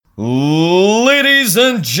Ladies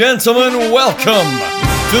and gentlemen, welcome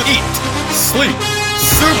to Eat, Sleep,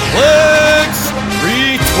 Suplex,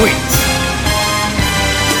 Retweet.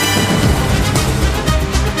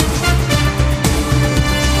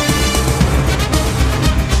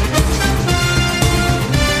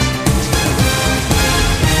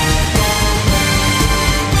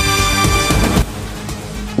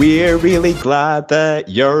 We're really glad that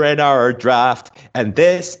you're in our draft, and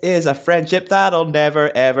this is a friendship that'll never,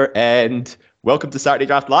 ever end. Welcome to Saturday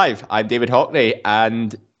Draft Live. I'm David Hockney,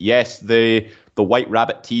 and yes, the White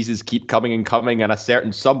Rabbit teases keep coming and coming, and a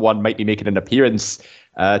certain someone might be making an appearance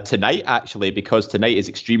tonight, actually, because tonight is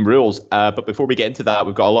Extreme Rules. But before we get into that,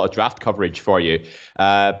 we've got a lot of draft coverage for you.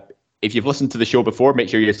 If you've listened to the show before, make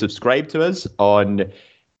sure you subscribe to us on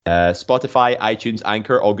Spotify, iTunes,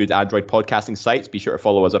 Anchor, all good Android podcasting sites. Be sure to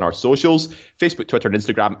follow us on our socials, Facebook, Twitter, and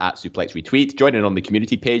Instagram at Suplex Retweet. Join in on the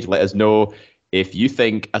community page. Let us know if you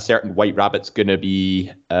think a certain White Rabbit's going to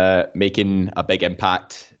be making a big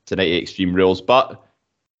impact tonight at Extreme Rules. But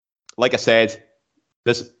like I said,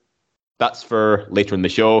 that's for later in the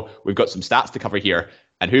show. We've got some stats to cover here.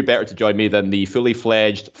 And who better to join me than the fully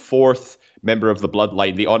fledged fourth member of the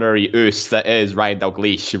bloodline, the honorary Oos that is Ryan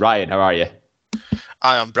Dalgleish. Ryan, how are you?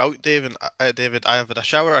 I am brilliant, David. I have had a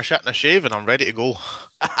shower, a shit, and a shave, and I'm ready to go.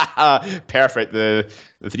 Perfect. The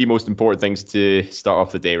three most important things to start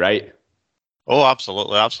off the day, right? Oh,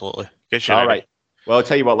 absolutely. Get you all ready. Right. Well, I'll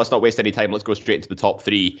tell you what, let's not waste any time. Let's go straight into the top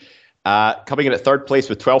three. Coming in at third place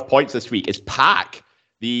with 12 points this week is Pac,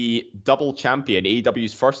 the double champion,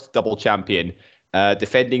 AEW's first double champion,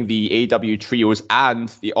 defending the AEW Trios and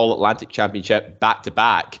the All-Atlantic Championship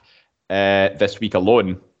back-to-back this week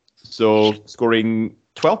alone. So scoring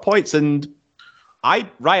 12 points, and Ryan,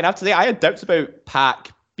 I have to say, I had doubts about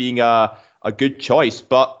Pac being a good choice,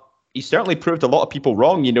 but he certainly proved a lot of people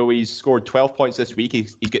wrong. You know, he's scored 12 points this week.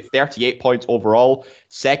 He's got 38 points overall,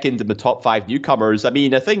 second in the top five newcomers. I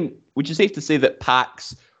mean, I think, would you safe to say that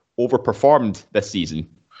Pac's overperformed this season?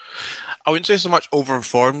 I wouldn't say so much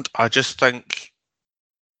overperformed. I just think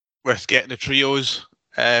with getting the Trios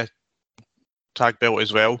tag belt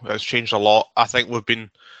as well, it's changed a lot. I think we've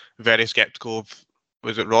been very sceptical of,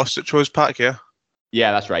 was it Ross that chose Pac, yeah?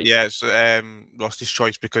 Yeah, that's right. Yeah, it's Ross's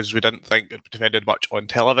choice because we didn't think it defended much on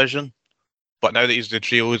television. But now that he's the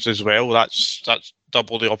Trios as well, that's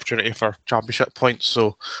double the opportunity for championship points.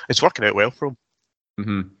 So it's working out well for him.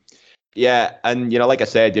 Mm-hmm. Yeah, and, like I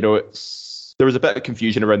said, there was a bit of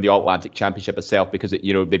confusion around the All-Atlantic Championship itself because,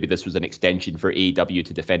 maybe this was an extension for AEW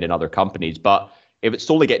to defend in other companies. But if it's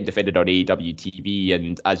solely getting defended on AEW TV,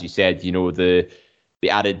 and as you said, the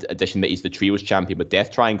added addition that he's the Trios champion with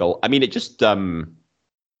Death Triangle. I mean, it just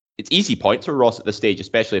it's easy points for Ross at this stage,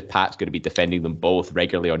 especially if Pat's going to be defending them both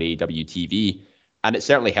regularly on AEW TV. And it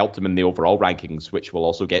certainly helped him in the overall rankings, which we'll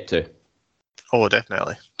also get to. Oh,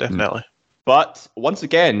 definitely. But once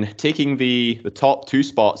again, taking the top two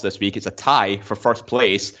spots this week, it's a tie for first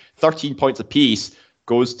place. 13 points apiece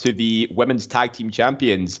goes to the women's tag team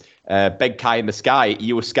champions, Big Kai in the Sky,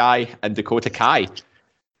 Io Sky and Dakota Kai.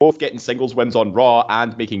 Both getting singles wins on Raw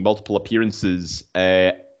and making multiple appearances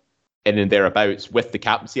in and thereabouts with the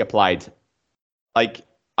captaincy applied. Like,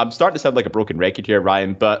 I'm starting to sound like a broken record here,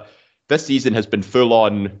 Ryan, but this season has been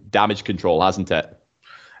full-on damage control, hasn't it?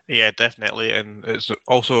 Yeah, definitely. And it's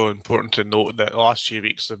also important to note that the last 2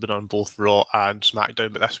 weeks they've been on both Raw and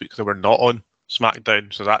SmackDown, but this week they were not on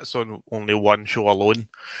SmackDown. So that's on only one show alone,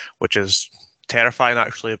 which is terrifying,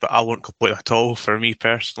 actually, but I won't complain at all for me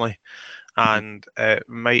personally. And it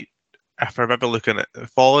might, if I remember looking at the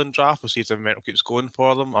following draft, we'll see if the momentum keeps going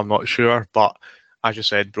for them. I'm not sure, but as you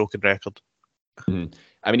said, broken record. Mm-hmm.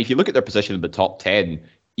 I mean, if you look at their position in the top 10,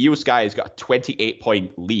 Io Sky has got a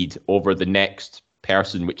 28-point lead over the next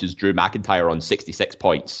person, which is Drew McIntyre on 66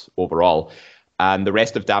 points overall. And the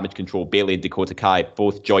rest of Damage Control, Bayley and Dakota Kai,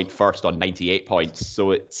 both joint first on 98 points.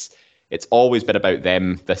 So it's always been about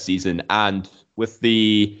them this season. And with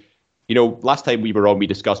the... last time we were on, we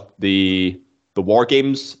discussed the War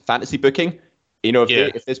Games fantasy booking.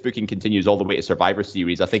 If this booking continues all the way to Survivor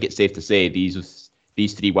Series, I think it's safe to say these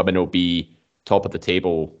three women will be top of the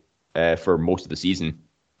table for most of the season.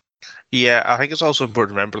 Yeah, I think it's also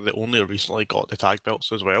important to remember they only recently got the tag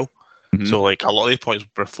belts as well. Mm-hmm. So, a lot of these points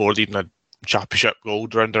before even a championship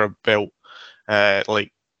gold around their belt.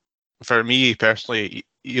 For me personally,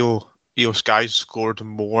 Io Sky's scored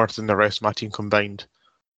more than the rest of my team combined.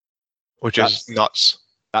 Which is nuts.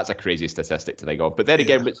 That's a crazy statistic to think of. But then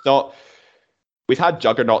again, it's not. We've had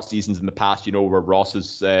juggernaut seasons in the past, where Ross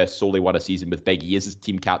has solely won a season with Big E as his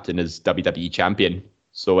team captain as WWE champion.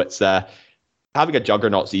 So it's having a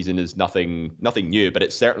juggernaut season is nothing new, but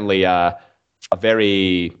it's certainly a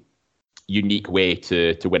very unique way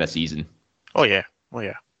to win a season. Oh yeah.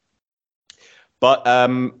 But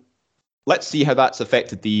let's see how that's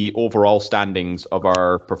affected the overall standings of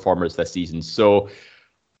our performers this season. So,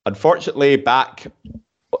 unfortunately, back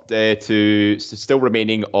to still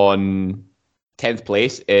remaining on 10th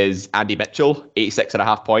place is Andy Mitchell,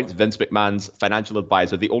 86.5 points. Vince McMahon's financial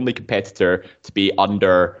advisor, the only competitor to be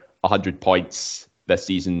under 100 points this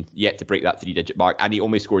season, yet to break that 3-digit mark. And he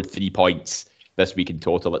only scored 3 points this week in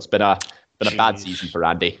total. It's been a bad season for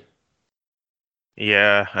Andy.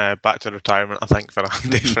 Yeah, back to retirement, I think, for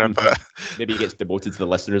Andy for a bit. Maybe he gets demoted to the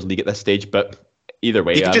Listeners League at this stage, but either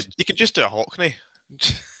way. You could just do a Hockney.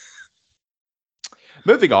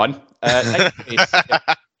 Moving on.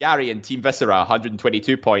 Gary and Team Viscera,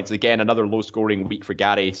 122 points. Again, another low-scoring week for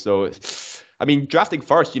Gary. So, I mean, drafting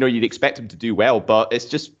first, you'd expect him to do well, but it's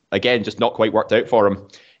just not quite worked out for him.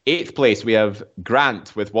 8th place, we have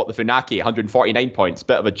Grant with What the Funaki, 149 points.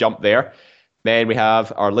 Bit of a jump there. Then we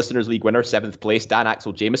have our Listeners League winner, 7th place, Dan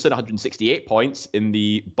Axel Jameson, 168 points in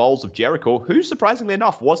the Balls of Jericho, who, surprisingly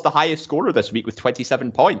enough, was the highest scorer this week with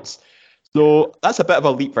 27 points. So that's a bit of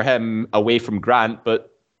a leap for him away from Grant,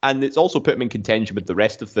 and it's also put him in contention with the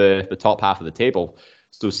rest of the top half of the table.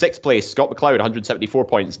 So 6th place, Scott McLeod, 174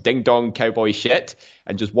 points, Ding Dong Cowboy Shit.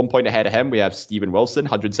 And just 1 point ahead of him, we have Stephen Wilson,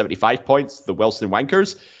 175 points, the Wilson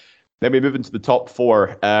Wankers. Then we move into the top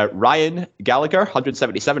 4. Ryan Gallagher,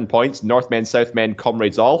 177 points. Northmen, Southmen,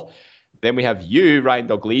 Comrades All. Then we have you, Ryan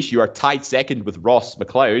Dalgleish. You are tied second with Ross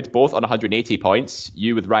McLeod, both on 180 points.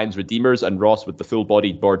 You with Ryan's Redeemers and Ross with the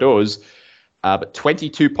full-bodied Bordeaux's. But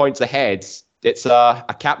 22 points ahead. It's a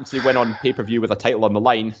captaincy win on pay-per-view with a title on the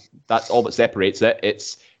line. That's all that separates it.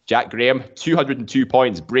 It's Jack Graham, 202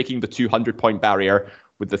 points, breaking the 200-point barrier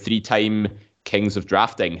with the 3-time Kings of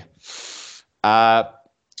Drafting.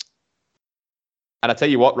 And I tell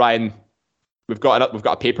you what, Ryan, we've got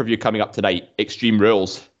a pay-per-view coming up tonight, Extreme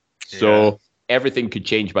Rules. So everything could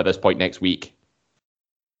change by this point next week.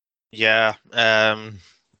 Yeah. I'm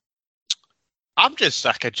just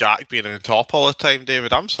sick of Jack being on the top all the time,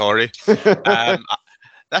 David. I'm sorry.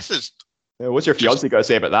 This is... What's your fiancé got to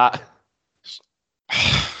say about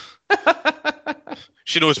that?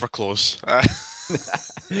 She knows we're close.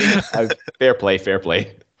 Fair play.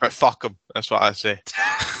 Right, fuck him. That's what I say.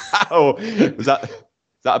 Oh, is that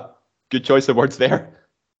a good choice of words there?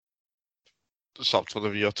 It's up to the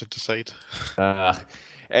viewer to decide.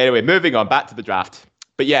 Anyway, moving on, back to the draft.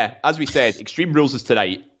 But yeah, as we said, Extreme Rules is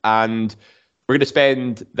tonight, and we're going to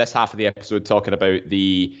spend this half of the episode talking about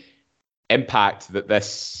the impact that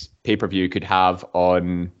this pay-per-view could have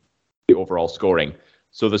on the overall scoring.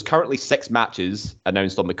 So there's currently 6 matches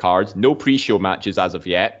announced on the cards, no pre-show matches as of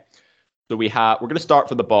yet. So we're going to start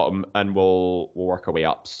from the bottom and we'll work our way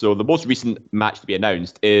up. So the most recent match to be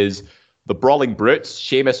announced is the Brawling Brutes,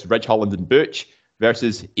 Sheamus, Ridge Holland, and Butch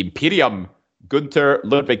versus Imperium, Gunther,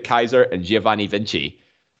 Ludwig Kaiser, and Giovanni Vinci.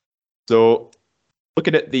 So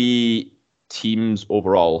looking at the teams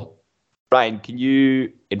overall, Brian, can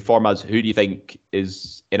you inform us who do you think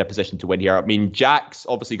is in a position to win here? I mean, Jack's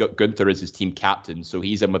obviously got Gunther as his team captain, so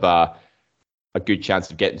he's in with a good chance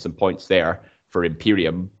of getting some points there for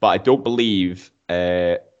Imperium, but I don't believe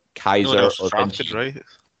Kaiser or drafted, Vinci. Right?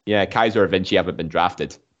 Yeah, Kaiser or Vinci haven't been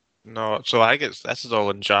drafted. No, so I guess this is all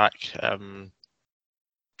in Jack. I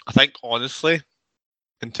think honestly,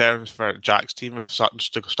 in terms for Jack's team, if something's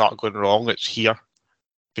to start going wrong, it's here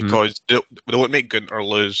because they won't make Gunther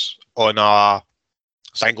lose on a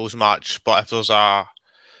singles match, but if there's a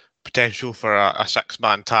potential for a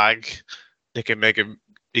 6-man tag, they can make him.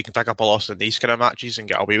 He can pick up a loss in these kind of matches and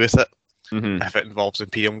get away with it. If it involves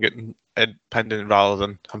Imperium getting pinned in rather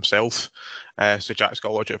than himself. So Jack's got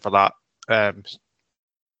to watch out for that. At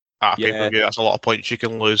a pay-per-view, that's a lot of points you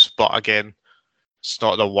can lose, but again, it's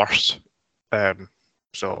not the worst.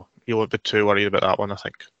 So you won't be too worried about that one, I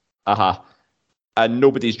think. And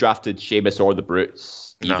nobody's drafted Sheamus or the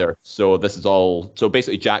Brutes either. No. So this is all... So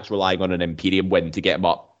basically Jack's relying on an Imperium win to get him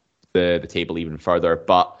up the table even further.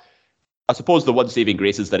 But I suppose the one saving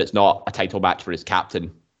grace is that it's not a title match for his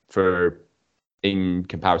captain in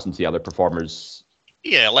comparison to the other performers.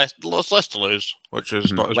 Yeah, less to lose, which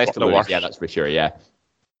is not less to lose. Worst. Yeah, that's for sure. Yeah.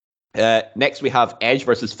 Next, we have Edge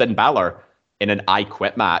versus Finn Balor in an I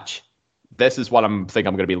Quit match. This is what I'm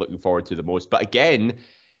going to be looking forward to the most. But again,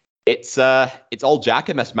 it's all Jack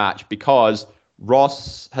in this match because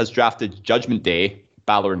Ross has drafted Judgment Day,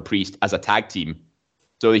 Balor and Priest as a tag team,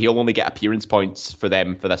 so he'll only get appearance points for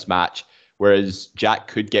them for this match. Whereas Jack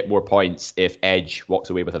could get more points if Edge walks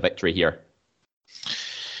away with a victory here.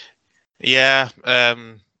 Yeah,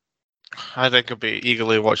 I think I'll be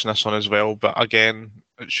eagerly watching this one as well. But again,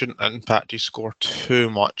 it shouldn't impact his score too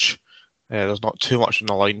much. There's not too much on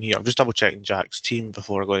the line here. I'm just double checking Jack's team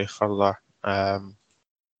before I go any further.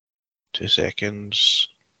 2 seconds.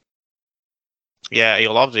 Yeah,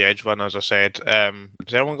 he'll have the Edge one, as I said.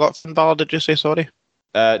 Has anyone got Finn Balor, did you say, sorry?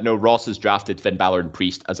 No, Ross has drafted Finn Balor and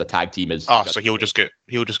Priest as a tag team. So he'll just get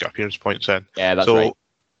appearance points in. Yeah, that's right.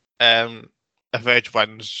 If Edge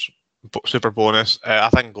wins, super bonus. I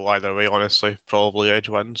think it'll go either way, honestly. Probably Edge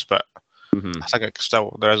wins, but I think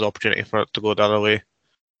there is opportunity for it to go the other way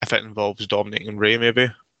if it involves dominating Ray, maybe.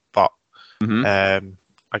 But again,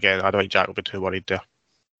 I don't think Jack will be too worried there.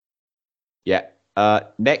 Yeah.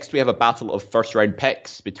 Next, we have a battle of first-round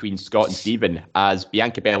picks between Scott and Stephen as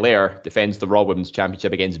Bianca Belair defends the Raw Women's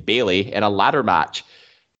Championship against Bayley in a ladder match.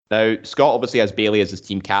 Now, Scott obviously has Bayley as his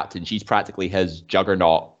team captain. She's practically his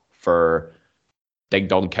juggernaut for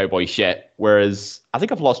ding-dong cowboy shit, whereas I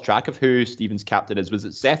think I've lost track of who Stephen's captain is. Was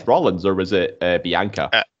it Seth Rollins or was it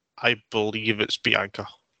Bianca? I believe it's Bianca.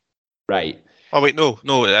 Right. Oh, wait, no.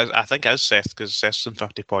 I think it is Seth because Seth's in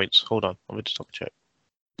 50 points. Hold on. Let me just double check.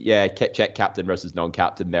 Yeah, check captain versus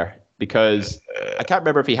non-captain there. Because I can't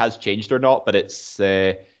remember if he has changed or not, but it's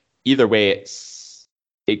either way,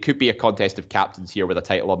 it could be a contest of captains here with a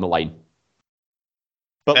title on the line.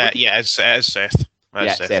 But yeah, it is Seth. Seth.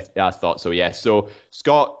 Yeah, I thought so, yeah. So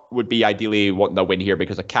Scott would be ideally wanting a win here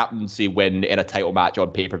because a captaincy win in a title match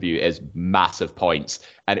on pay-per-view is massive points,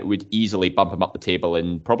 and it would easily bump him up the table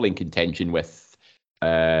and probably in contention with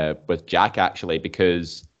Jack, actually,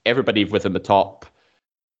 because everybody within the top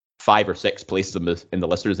 5 or 6 places in the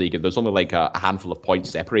Listeners League, and there's only like a handful of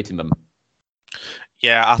points separating them.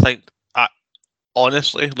 Yeah, I think,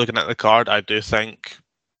 honestly, looking at the card, I do think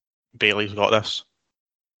Bayley's got this.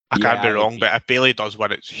 I can't be wrong, but if Bayley does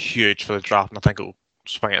win, it's huge for the draft, and I think it'll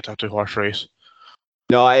swing it to a 2-horse race.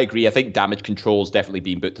 No, I agree. I think Damage Control is definitely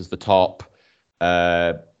being booked as the top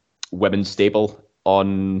women's stable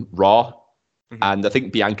on Raw, and I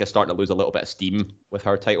think Bianca's starting to lose a little bit of steam with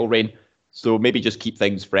her title reign. So maybe just keep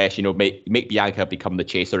things fresh, make Bianca become the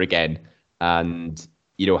chaser again and,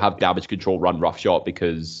 have Damage Control run roughshod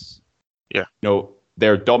because,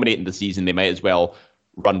 they're dominating the season. They might as well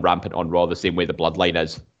run rampant on Raw the same way the Bloodline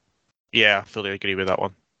is. Yeah, I fully agree with that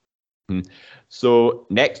one. So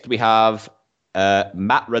next we have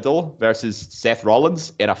Matt Riddle versus Seth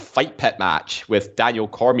Rollins in a fight pit match with Daniel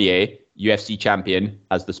Cormier, UFC champion,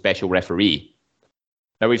 as the special referee.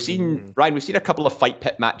 Now, we've seen a couple of fight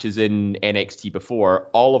pit matches in NXT before,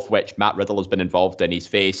 all of which Matt Riddle has been involved in. He's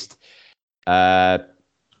faced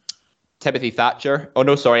Timothy Thatcher. Oh,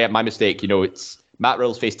 no, sorry, my mistake. It's Matt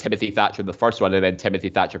Riddle's faced Timothy Thatcher in the first one, and then Timothy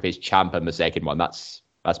Thatcher faced Ciampa in the second one. That's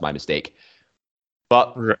my mistake.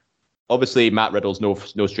 But obviously, Matt Riddle's no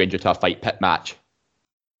stranger to a fight pit match.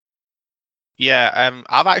 Yeah,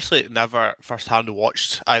 I've actually never firsthand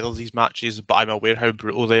watched either of these matches, but I'm aware how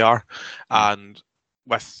brutal they are. And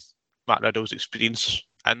with Matt Riddle's experience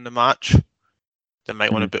in the match, they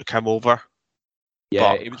might want to book him over.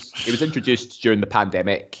 Yeah, it was introduced during the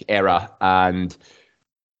pandemic era, and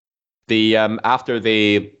the after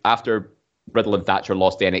Riddle and Thatcher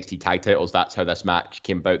lost the NXT tag titles, that's how this match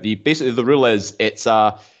came about. Basically the rule is it's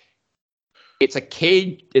a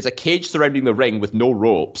cage surrounding the ring with no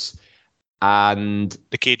ropes, and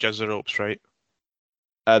the cage has the ropes, right?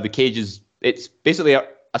 The cage it's basically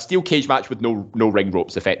a steel cage match with no ring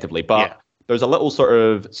ropes, effectively. But there's a little sort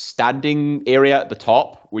of standing area at the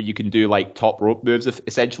top where you can do like top rope moves,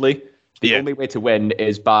 essentially. The only way to win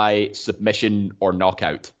is by submission or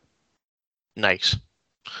knockout. Nice.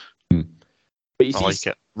 But you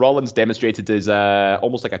see, Rollins demonstrated his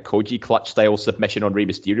almost like a Koji clutch style submission on Rey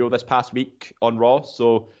Mysterio this past week on Raw.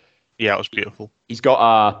 So yeah, it was beautiful. He's got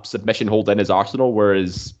a submission hold in his arsenal,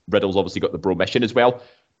 whereas Riddle's obviously got the bro mission as well.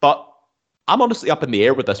 But I'm honestly up in the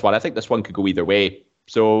air with this one. I think this one could go either way.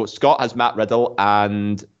 So Scott has Matt Riddle,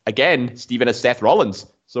 and again, Stephen has Seth Rollins.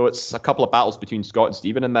 So it's a couple of battles between Scott and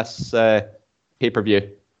Stephen in this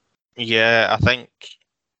pay-per-view. Yeah, I think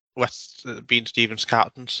with being Stephen's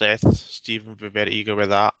captain, Stephen would be very eager with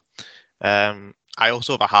that. I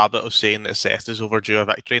also have a habit of saying that Seth is overdue a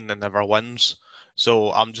victory and then never wins.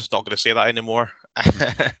 So I'm just not going to say that anymore.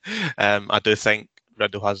 I do think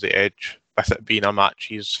Riddle has the edge with it being a match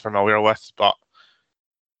he's familiar with, but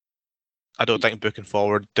I don't think booking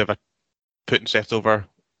forward, putting Seth over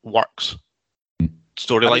works.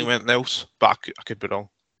 Storyline went else, but I could be wrong.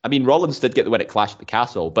 I mean, Rollins did get the win at Clash at the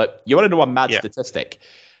Castle, but you want to know a mad statistic?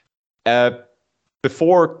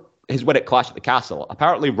 Before his win at Clash at the Castle,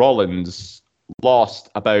 apparently Rollins lost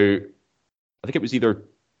about, I think it was either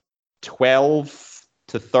 12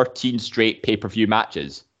 to 13 straight pay-per-view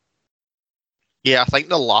matches. Yeah, I think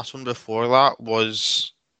the last one before that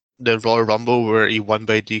was the Royal Rumble where he won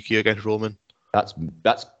by DQ against Roman. That's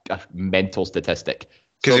a mental statistic.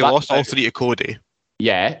 Because So he lost all three to Cody.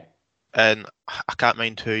 Yeah. And I can't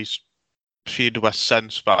mind who he's feuded with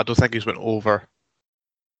since, but I don't think he's went over.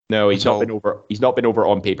 No, he's not been over. He's not been over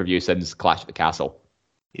on pay-per-view since Clash at the Castle.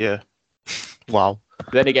 Yeah. Wow.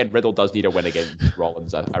 Then again, Riddle does need a win against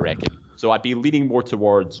Rollins, I reckon. So I'd be leaning more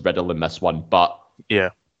towards Riddle in this one. But yeah,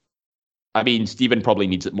 I mean, Steven probably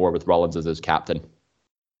needs it more with Rollins as his captain.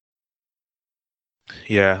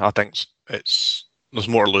 Yeah, I think there's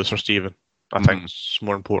more to lose for Steven. I think it's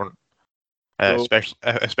more important.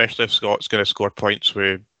 Especially if Scott's going to score points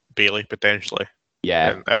with Bailey potentially.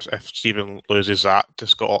 Yeah. And if Steven loses that to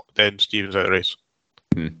Scott, then Steven's out of the race.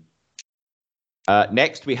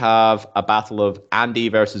 Next, we have a battle of Andy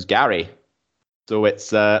versus Gary. So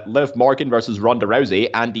it's Liv Morgan versus Ronda Rousey.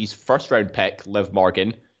 Andy's first round pick, Liv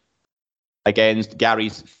Morgan, against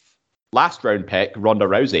Gary's last round pick, Ronda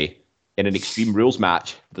Rousey, in an Extreme Rules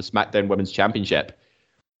match for the SmackDown Women's Championship.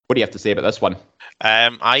 What do you have to say about this one?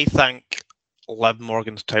 I think Liv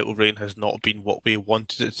Morgan's title reign has not been what we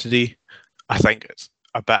wanted it to be. I think it's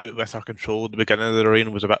a bit with her control. The beginning of the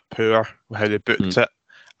reign was a bit poor with how they booked it,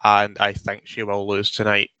 and I think she will lose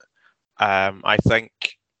tonight. I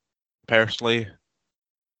think, personally,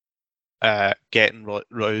 getting Ronda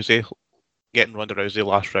Rousey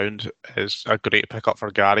last round is a great pickup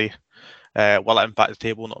for Gary. Will it impact the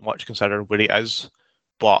table? Not much, considering where he is.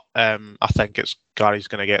 But I think Gary's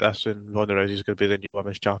going to get this, and Ronda Rousey's going to be the new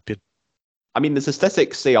women's champion. I mean, the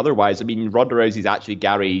statistics say otherwise. I mean, Ronda Rousey's actually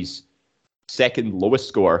Gary's second lowest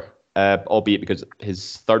score, albeit because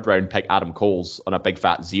his third round pick, Adam Cole's on a big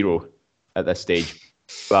fat 0 at this stage.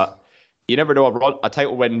 But you never know. A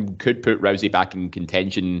title win could put Rousey back in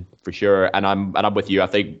contention for sure. And I'm with you. I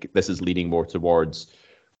think this is leaning more towards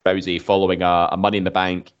Rousey following a Money in the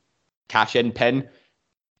Bank cash-in pin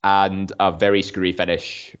and a very screwy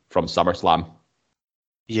finish from SummerSlam.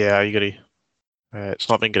 Yeah, I agree. It's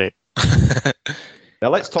not been great. Now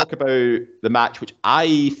let's talk about the match, which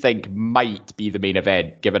I think might be the main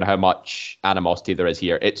event, given how much animosity there is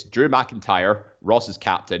here. It's Drew McIntyre, Ross's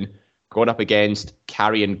captain, going up against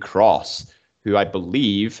Karrion Kross, who I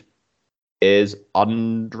believe is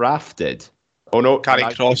undrafted. Oh no,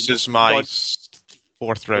 Karrion Kross is my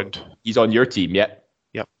fourth round. He's on your team, yeah?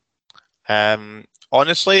 Yep.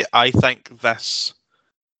 Honestly, I think this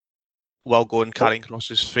will go in Karrion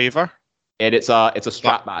Kross's favour. And it's a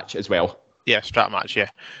strap match as well. Yeah, strap match, yeah.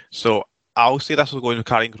 So I'll say this will go in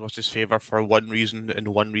Karrion Kross's favour for one reason and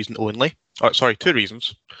one reason only. Oh, sorry, two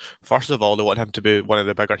reasons. First of all, they want him to be one of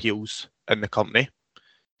the bigger heels in the company.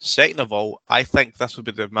 Second of all, I think this will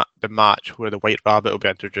be the match where the White Rabbit will be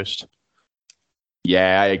introduced.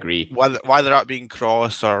 Yeah, I agree. Whether that being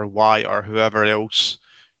Kross or Wyatt or whoever else,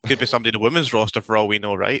 could be somebody in the women's roster for all we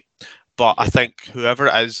know, right? But I think whoever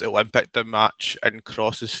it is, it will impact the match in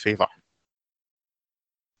Kross's favour.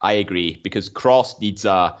 I agree, because Kross needs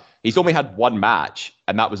he's only had one match,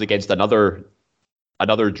 and that was against another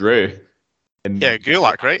Drew. Yeah,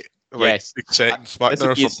 Gulak, right? Yes. This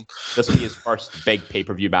will be his first big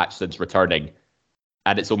pay-per-view match since returning,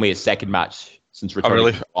 and it's only his second match since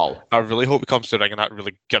returning. I really hope he comes to the ring in that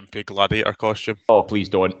really gimpy gladiator costume. Oh, please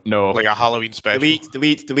don't. No. Like a Halloween special.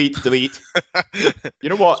 Delete. You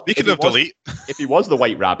know what? Speaking of delete. If he was the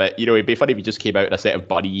White Rabbit, it'd be funny if he just came out in a set of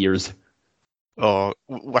bunny ears. Oh,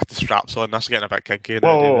 with the straps on. That's getting a bit kinky.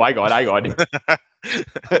 Whoa, hang on. I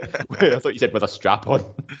thought you said with a strap on.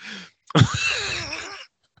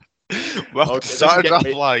 Well, okay, Saturday Draft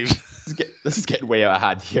Live. This is getting way out of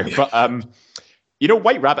hand here. But,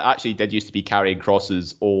 White Rabbit actually did used to be Karrion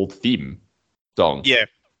Kross's old theme song. Yeah.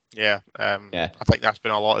 I think that's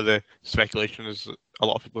been a lot of the speculation, is a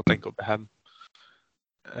lot of people think of him.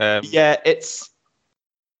 Yeah, it's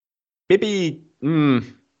maybe...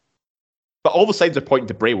 But all the signs are pointing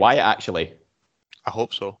to Bray Wyatt, actually. I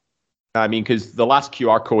hope so. I mean, because the last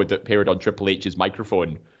QR code that appeared on Triple H's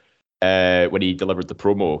microphone when he delivered the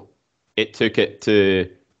promo, it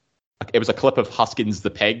was a clip of Huskins the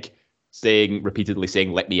Pig repeatedly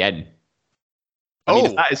saying, "Let me in." I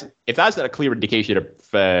mean, if that's not a clear indication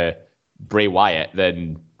of Bray Wyatt,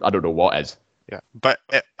 then I don't know what is. Yeah, but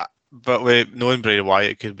with knowing Bray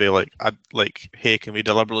Wyatt, it could be like, hey, can we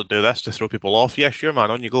deliberately do this to throw people off? Yeah, sure, man,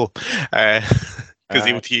 on you go. Because I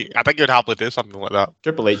think he would happily do something like that.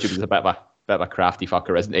 Triple H is a bit of a crafty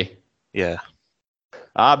fucker, isn't he? Yeah.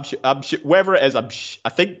 I'm sure, whoever it is, I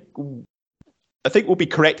think we'll be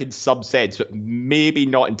correct in some sense, but maybe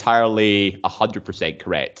not entirely 100%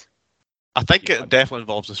 correct. I think it definitely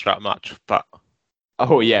involves a strap match, but.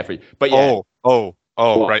 Oh yeah, but yeah. Oh,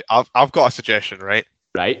 right. I've got a suggestion, right?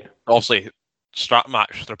 Right. Obviously, strap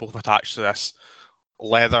match. They're both attached to this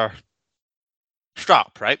leather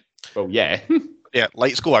strap, right? Oh, yeah. Yeah,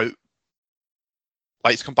 lights go out,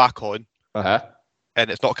 lights come back on, Uh-huh.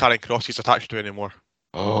 and it's not Karrion Kross he's attached to anymore.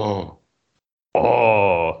 Oh.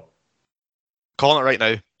 Calling it right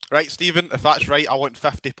now. Right, Stephen, if that's right, I want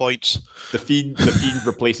 50 points. The Fiend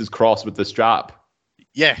replaces Cross with the strap.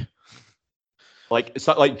 Yeah. Like, it's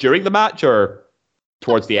not like during the match or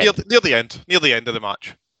towards the end? Near the end. Near the end of the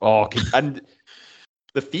match. Oh, and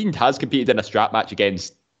the Fiend has competed in a strap match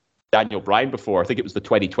against Daniel Bryan before. I think it was the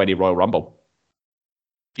 2020 Royal Rumble.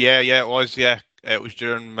 Yeah, it was, yeah. It was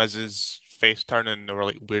during Miz's face turn and they were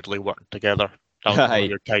like weirdly working together. That was a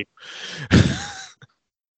weird time.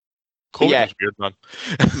 Cody was weird, man.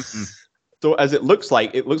 So as it looks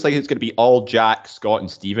like it's going to be all Jack, Scott, and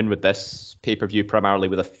Steven with this pay-per-view, primarily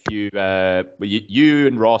with a few... you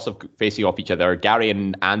and Ross are facing off each other. Gary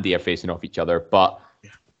and Andy are facing off each other. But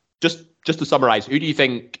just to summarise, who do you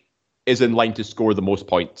think is in line to score the most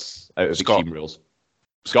points out of Scott. Extreme Rules?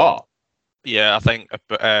 Scott? Yeah, I think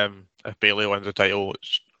if Bayley wins the title, it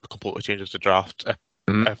completely changes the draft.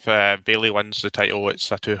 If Bayley wins the title,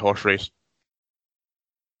 it's a 2-horse race.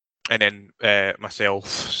 And then myself,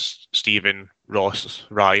 Stephen, Ross,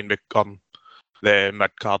 Ryan become the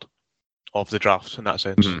mid card of the draft in that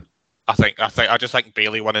sense. I just think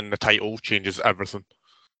Bayley winning the title changes everything.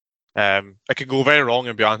 It could go very wrong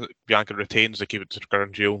and Bianca retains to keep it to the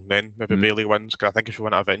crown jewel. Then maybe Bayley wins because I think she'll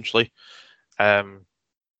win it eventually.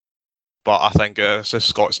 But I think this is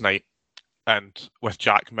Scott's night, and with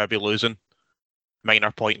Jack maybe losing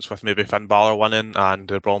minor points with maybe Finn Balor winning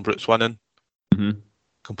and Braun Brutes winning,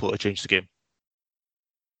 completely changed the game.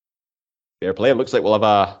 Fair play. It looks like we'll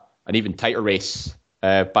have an even tighter race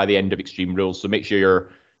by the end of Extreme Rules, so make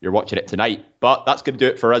sure you're watching it tonight. But that's going to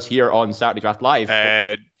do it for us here on Saturday Draft Live.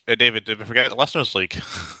 David, did we forget the Listeners League?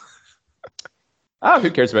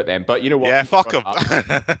 Who cares about them? But you know what? Yeah, fuck them.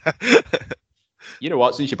 You know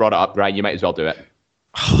what? Since you brought it up, Ryan, you might as well do it.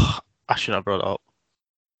 I shouldn't have brought it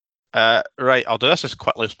up. Right, I'll do this as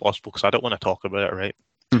quickly as possible because I don't want to talk about it, right?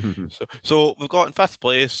 So we've got in 5th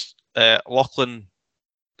place, Lachlan,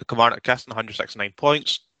 the Kilmarnock Kiss, 169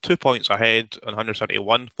 points. 2 points ahead on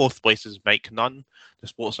 171. 4th place is Mike Nunn, the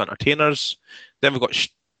Sports Entertainers. Then we've got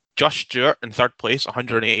Just Stewart in 3rd place,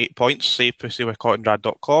 188 points, Save Pussy with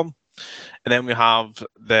CottonDrad.com. And then we have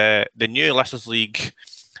the new Listeners League,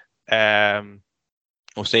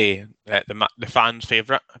 we'll say the fans'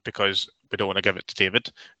 favourite because we don't want to give it to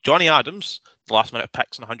David. Johnny Adams, the last minute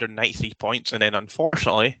picks on 193 points. And then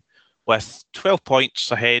unfortunately, with 12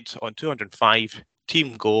 points ahead on 205,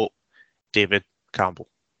 Team Go, David Campbell.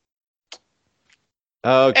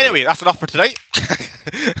 Okay. Anyway, that's enough for tonight.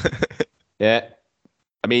 Yeah.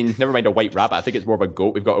 I mean, never mind a white rabbit. I think it's more of a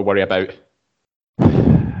goat we've got to worry about.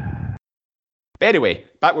 But anyway,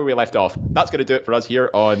 back where we left off. That's going to do it for us here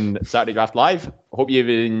on Saturday Draft Live. Hope you've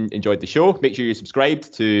enjoyed the show. Make sure you're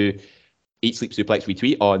subscribed to Eat, Sleep, Suplex,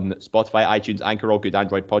 Retweet on Spotify, iTunes, Anchor, all good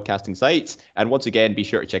Android podcasting sites. And once again, be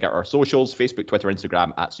sure to check out our socials, Facebook, Twitter,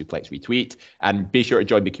 Instagram, at Suplex Retweet. And be sure to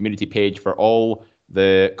join the community page for all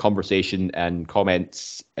the conversation and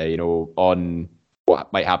comments, on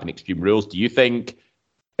what might happen in Extreme Rules. Do you think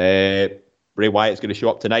Bray Wyatt's going to show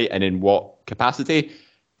up tonight, and in what capacity?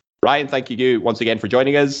 Ryan, thank you once again for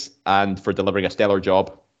joining us and for delivering a stellar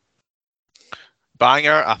job.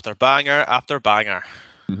 Banger after banger after banger.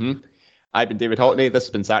 I've been David Hockney. This has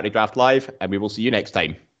been Saturday Draft Live, and we will see you next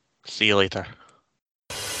time. See you later.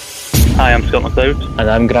 Hi, I'm Scott McLeod. And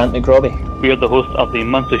I'm Grant McRobbie. We are the hosts of the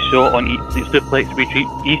monthly show on Eat, Sleep, Suplex, Retreat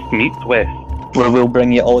East meets West, where we'll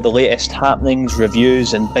bring you all the latest happenings,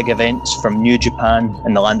 reviews and big events from New Japan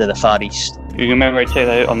and the land of the Far East. You can remember to check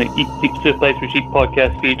that out on the Eat, Sleep, Suplex, Retreat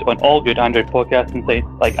podcast feed on all good Android podcasting sites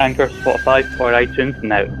like Anchor, Spotify or iTunes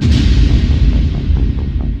now.